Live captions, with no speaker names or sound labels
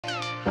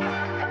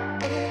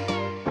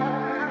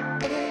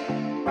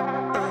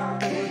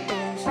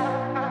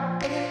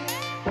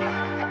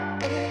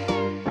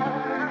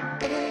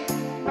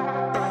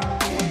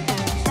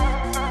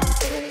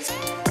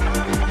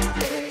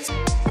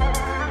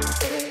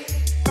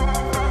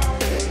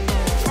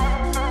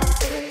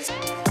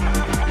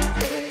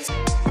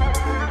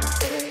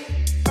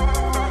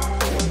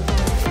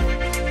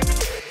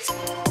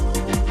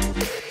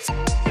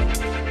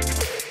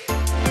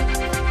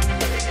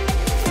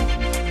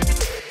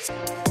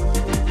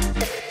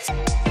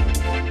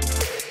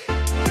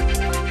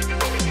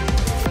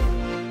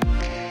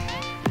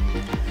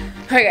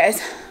Alright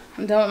guys,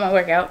 I'm done with my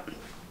workout.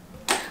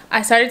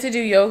 I started to do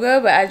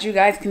yoga, but as you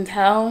guys can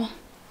tell,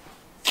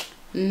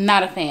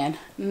 not a fan.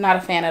 Not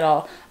a fan at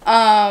all.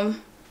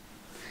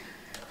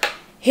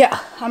 Yeah,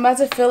 I'm about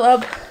to fill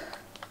up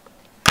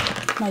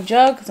my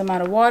jug because I'm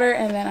out of water,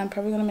 and then I'm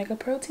probably gonna make a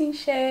protein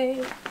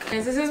shake.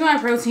 Guys, this is my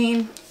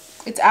protein.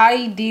 It's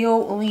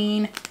Ideal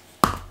Lean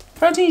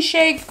protein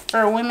shake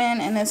for women,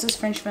 and this is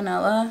French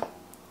vanilla.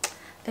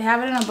 They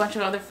have it in a bunch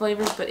of other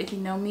flavors, but if you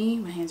know me,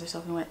 my hands are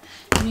soaking wet.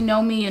 If you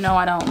know me, you know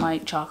I don't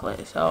like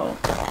chocolate. So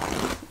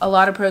a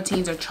lot of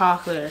proteins are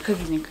chocolate or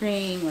cookies and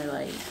cream, or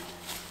like,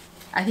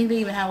 I think they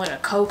even have like a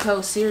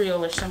cocoa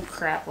cereal or some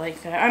crap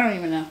like that. I don't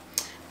even know.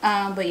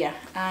 But yeah,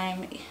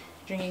 I'm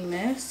drinking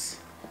this.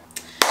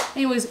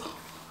 Anyways,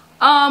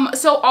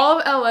 so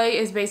all of LA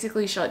is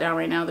basically shut down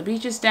right now. The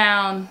beach is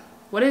down.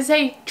 What does it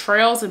say?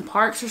 Trails and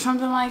parks or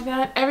something like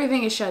that.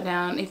 Everything is shut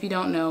down. If you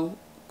don't know,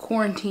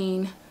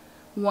 quarantine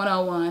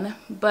 101.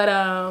 But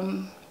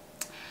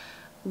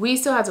we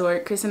still have to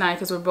work, Chris and I,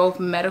 because we're both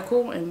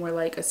medical and we're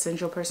like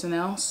essential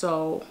personnel.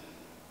 So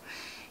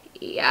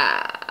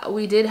yeah,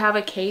 we did have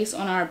a case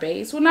on our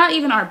base. Well, not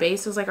even our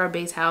base. It was like our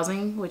base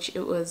housing, which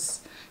it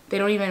was, they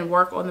don't even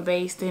work on the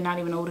base. They're not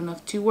even old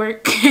enough to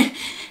work.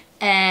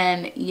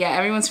 And yeah,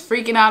 everyone's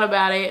freaking out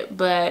about it.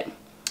 But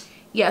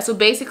yeah, so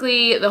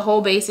basically the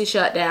whole base is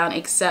shut down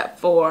except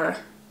for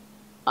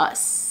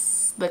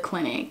us, the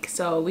clinic.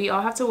 So we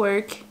all have to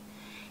work.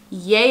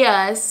 Yay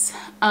us.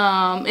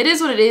 It is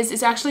what it is.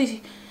 It's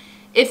actually,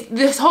 if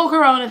this whole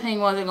corona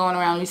thing wasn't going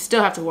around, we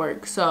still have to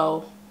work.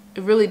 So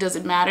it really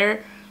doesn't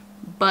matter.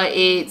 But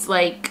it's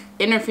like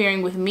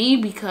interfering with me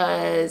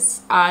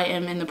because I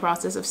am in the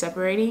process of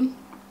separating.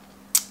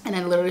 And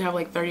I literally have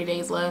like 30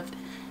 days left.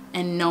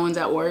 And no one's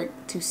at work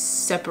to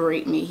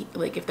separate me,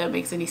 like, if that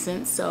makes any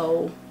sense.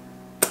 So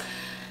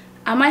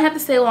I might have to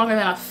stay longer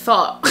than I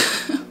thought.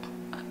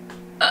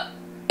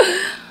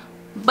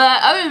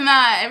 But other than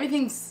that,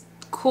 everything's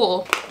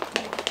cool.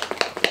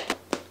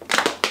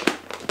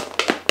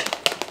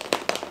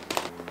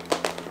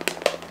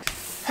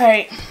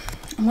 Alright,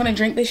 I'm gonna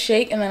drink this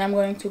shake and then I'm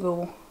going to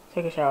go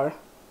take a shower.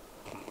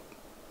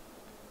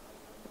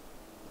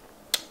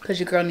 Because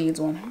your girl needs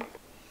one.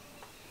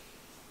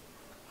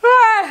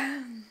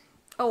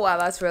 Oh wow,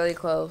 that's really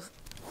close.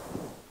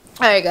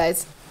 Alright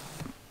guys.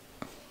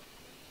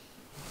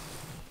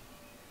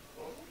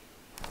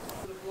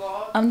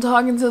 I'm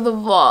talking to the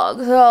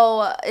vlog.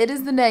 So it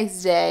is the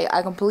next day.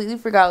 I completely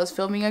forgot I was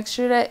filming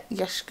yesterday,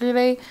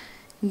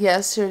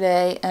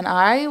 and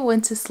I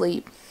went to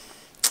sleep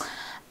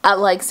at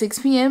like 6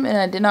 p.m. and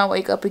I did not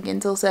wake up again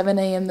until 7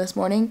 a.m. this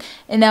morning,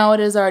 and now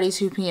it is already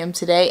 2 p.m.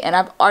 today, and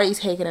I've already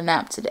taken a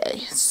nap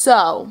today.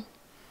 So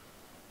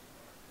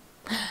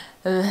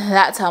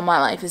that's how my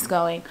life is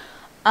going.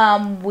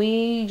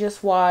 We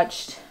just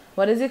watched,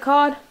 what is it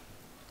called?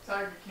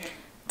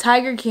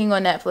 Tiger King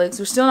on Netflix.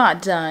 We're still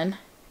not done.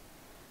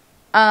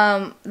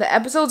 The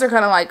episodes are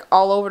kind of like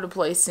all over the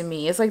place to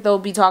me. It's like they'll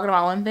be talking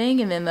about one thing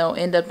and then they'll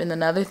end up in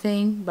another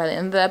thing by the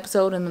end of the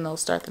episode, and then they'll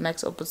start the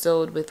next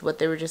episode with what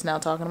they were just now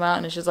talking about,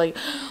 and it's just like,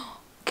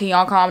 can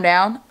y'all calm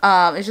down?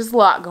 It's just a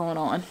lot going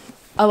on.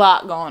 A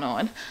lot going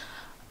on.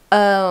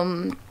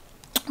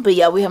 But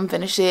yeah, we haven't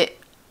finished it.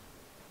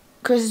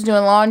 Chris is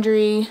doing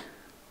laundry.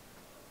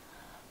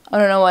 I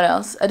don't know what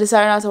else. I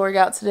decided not to work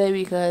out today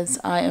because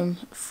I am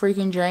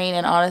freaking drained,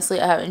 and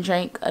honestly I haven't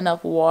drank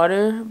enough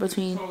water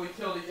between. So we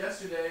killed it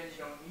yesterday and you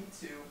don't need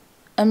to.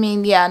 I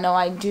mean, yeah, no,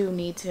 I do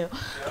need to. Yep.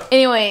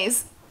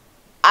 Anyways,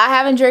 I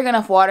haven't drank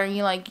enough water, and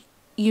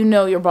you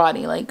know your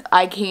body. Like,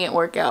 I can't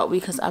work out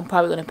because I'm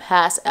probably gonna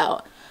pass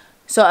out.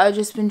 So I've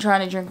just been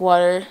trying to drink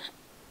water.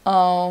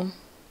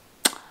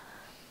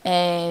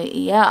 And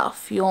yeah,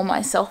 fuel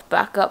myself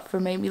back up for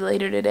maybe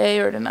later today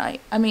or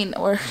tonight. I mean,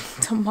 or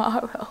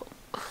tomorrow.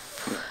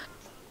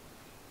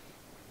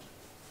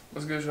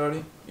 What's good,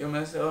 shorty? You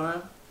mess it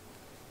around?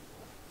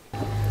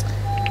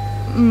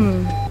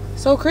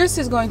 So Chris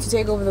is going to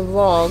take over the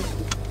vlog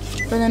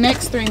for the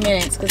next 3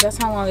 minutes, because that's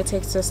how long it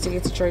takes us to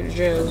get to Trader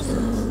Joe's.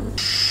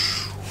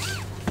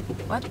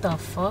 What the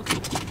fuck?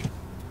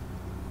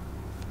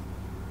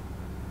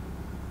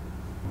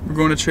 We're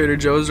going to Trader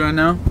Joe's right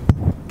now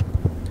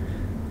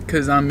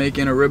because I'm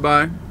making a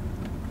ribeye.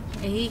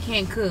 And he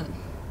can't cook.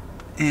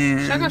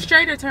 And should I go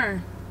straight or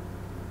turn?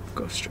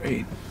 Go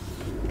straight.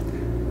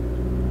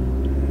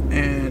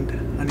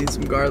 And I need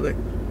some garlic.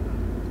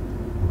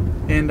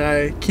 And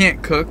I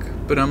can't cook,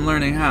 but I'm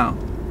learning how.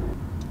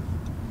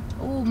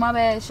 Oh, my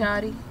bad,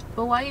 Shotty.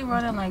 But why you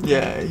running like that?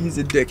 Yeah, he's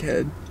a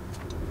dickhead.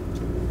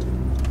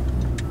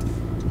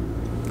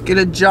 Get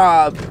a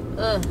job.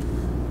 Ugh.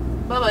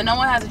 Bubba, no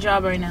one has a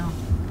job right now.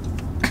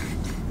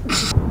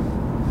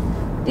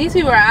 These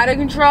people are out of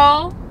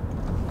control.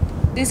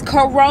 This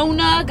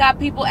corona got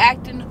people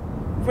acting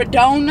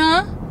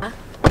redona.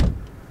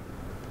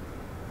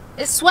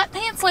 Is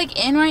sweatpants like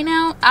in right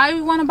now?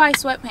 I want to buy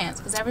sweatpants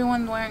because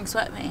everyone's wearing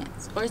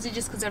sweatpants. Or is it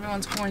just because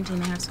everyone's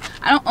quarantined?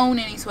 I don't own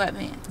any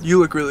sweatpants. You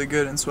look really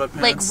good in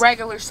sweatpants. Like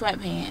regular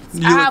sweatpants.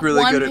 You I look have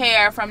really one good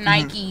pair from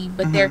Nike,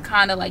 but they're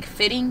kind of like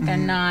fitting. They're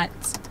not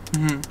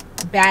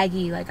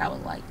baggy like I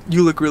would like.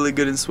 You look really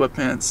good in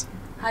sweatpants.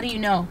 How do you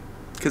know?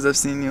 Because I've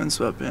seen you in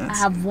sweatpants. I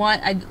have one.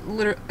 I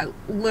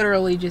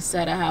literally just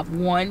said I have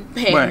one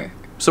pair. Right.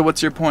 So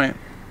what's your point?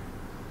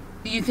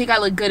 Do you think I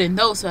look good in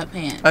those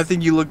sweatpants? I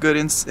think you look good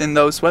in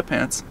those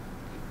sweatpants.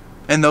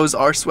 And those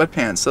are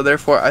sweatpants. So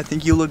therefore, I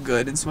think you look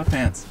good in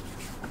sweatpants.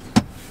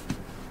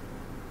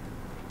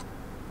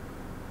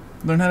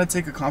 Learn how to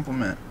take a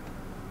compliment.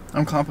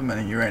 I'm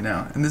complimenting you right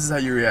now, and this is how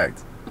you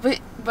react.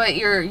 But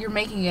you're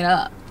making it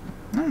up.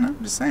 No,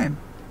 I'm just saying.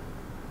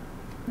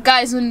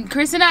 Guys, when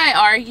Chris and I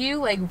argue,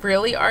 like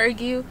really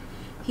argue,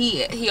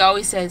 he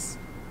always says,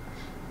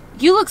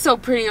 "You look so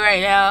pretty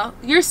right now.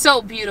 You're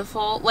so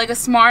beautiful," like a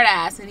smart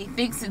ass, and he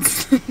thinks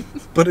it's.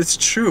 But it's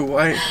true.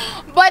 Why?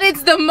 But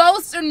it's the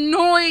most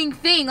annoying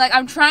thing. Like,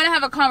 I'm trying to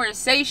have a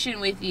conversation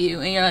with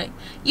you, and you're like,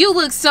 "You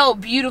look so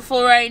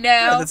beautiful right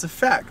now." Yeah, that's a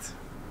fact.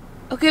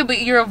 Okay,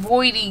 but you're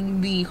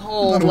avoiding the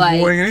whole, I'm not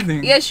avoiding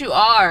anything. Yes, you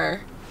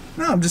are.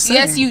 No, I'm just saying.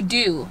 Yes, you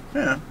do.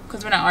 Yeah.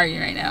 Because we're not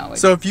arguing right now.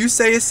 So if you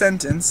say a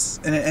sentence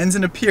and it ends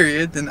in a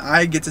period, then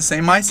I get to say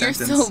my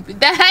sentence.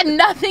 That had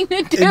nothing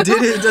to do It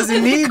did. It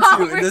doesn't need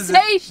to. It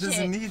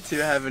doesn't need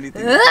to have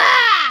anything.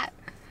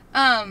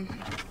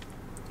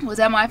 Was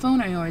that my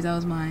phone or yours? That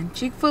was mine.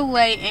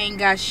 Chick-fil-A ain't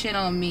got shit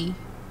on me.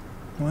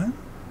 What?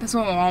 That's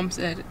what my mom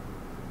said.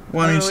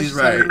 Well, I mean, she's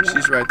right.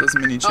 She's right. Those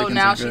mini chickens are good. Oh,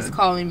 now she's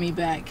calling me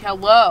back.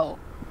 Hello.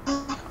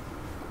 Oh,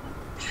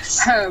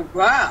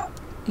 wow.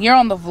 You're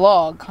on the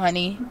vlog,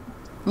 honey.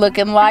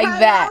 Looking like Hello,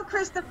 that.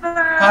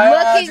 Christopher.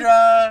 Hi,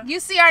 Audra. You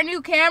see our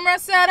new camera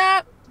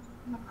setup?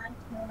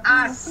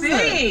 I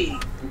see.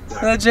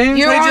 James.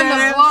 You're hey, on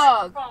James. the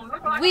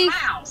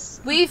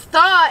vlog. We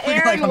thought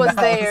Aaron was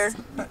there.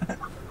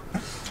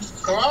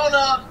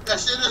 Corona, that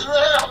shit is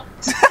real.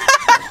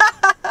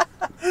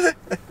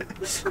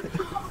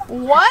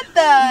 What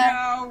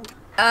the?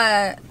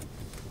 No.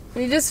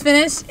 We just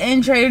finished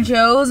in Trader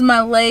Joe's. My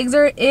legs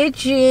are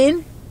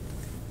itching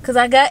because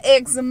I got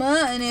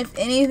eczema, and if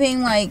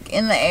anything like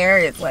in the air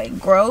is like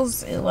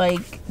gross, it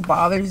like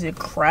bothers the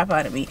crap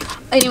out of me.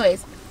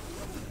 Anyways,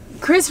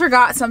 Chris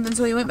forgot something,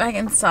 so he went back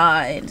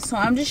inside. So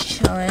I'm just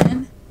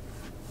chilling.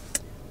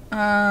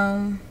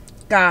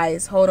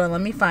 Guys, hold on,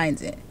 let me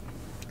find it.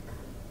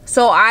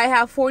 So I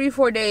have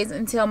 44 days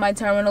until my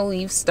terminal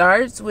leave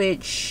starts,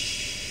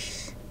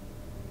 which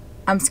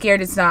I'm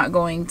scared it's not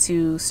going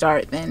to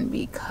start then,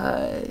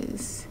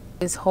 because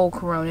this whole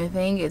corona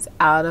thing is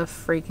out of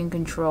freaking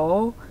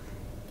control,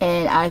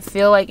 and I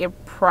feel like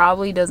it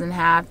probably doesn't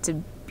have to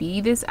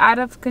be this out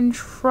of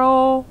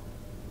control.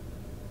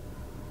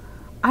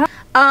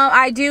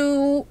 I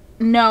do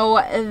know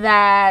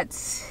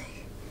that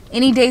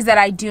any days that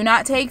I do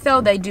not take,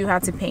 though, they do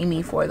have to pay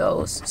me for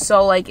those.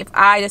 So like if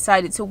I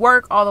decided to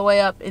work all the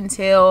way up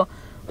until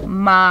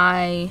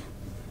my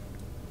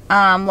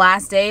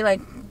last day,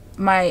 like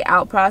my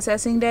out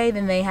processing day,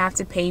 then they have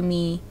to pay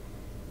me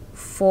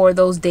for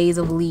those days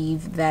of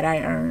leave that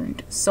I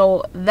earned.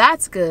 So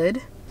that's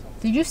good.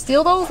 Did you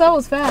steal those? That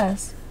was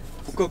fast.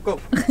 Go.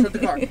 Start the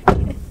car.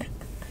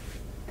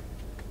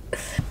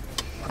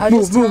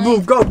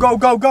 Move. Go.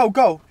 God,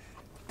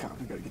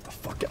 we gotta get the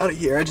fuck out of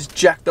here. I just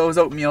jacked those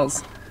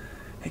oatmeals.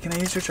 Hey, can I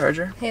use your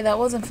charger? Hey, that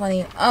wasn't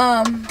funny.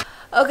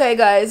 Okay,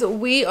 guys,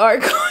 we're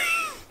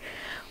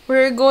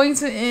going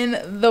to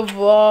end the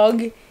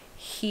vlog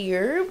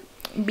here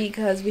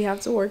because we have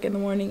to work in the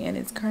morning, and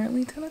it's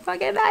currently 10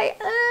 o'clock at night.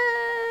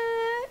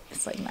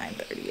 It's like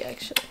 9:30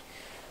 actually.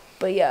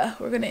 But yeah,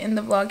 we're gonna end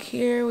the vlog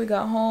here. We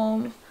got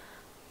home.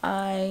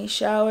 I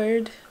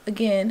showered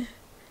again.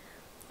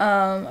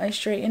 I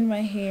straightened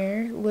my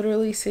hair,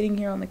 literally sitting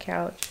here on the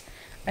couch.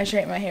 I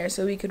straightened my hair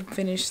so we could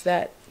finish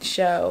that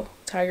show,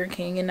 Tiger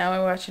King, and now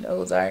we're watching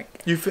Ozark.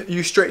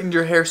 You straightened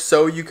your hair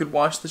so you could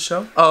watch the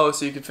show? Oh,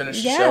 so you could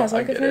finish the show? Yeah, so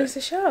I could finish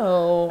the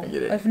show. I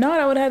get it. If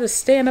not, I would have had to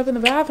stand up in the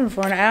bathroom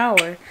for an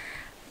hour.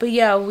 But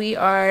yeah, we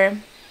are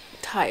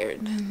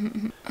tired.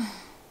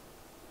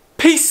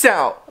 Peace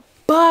out!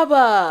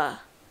 Baba!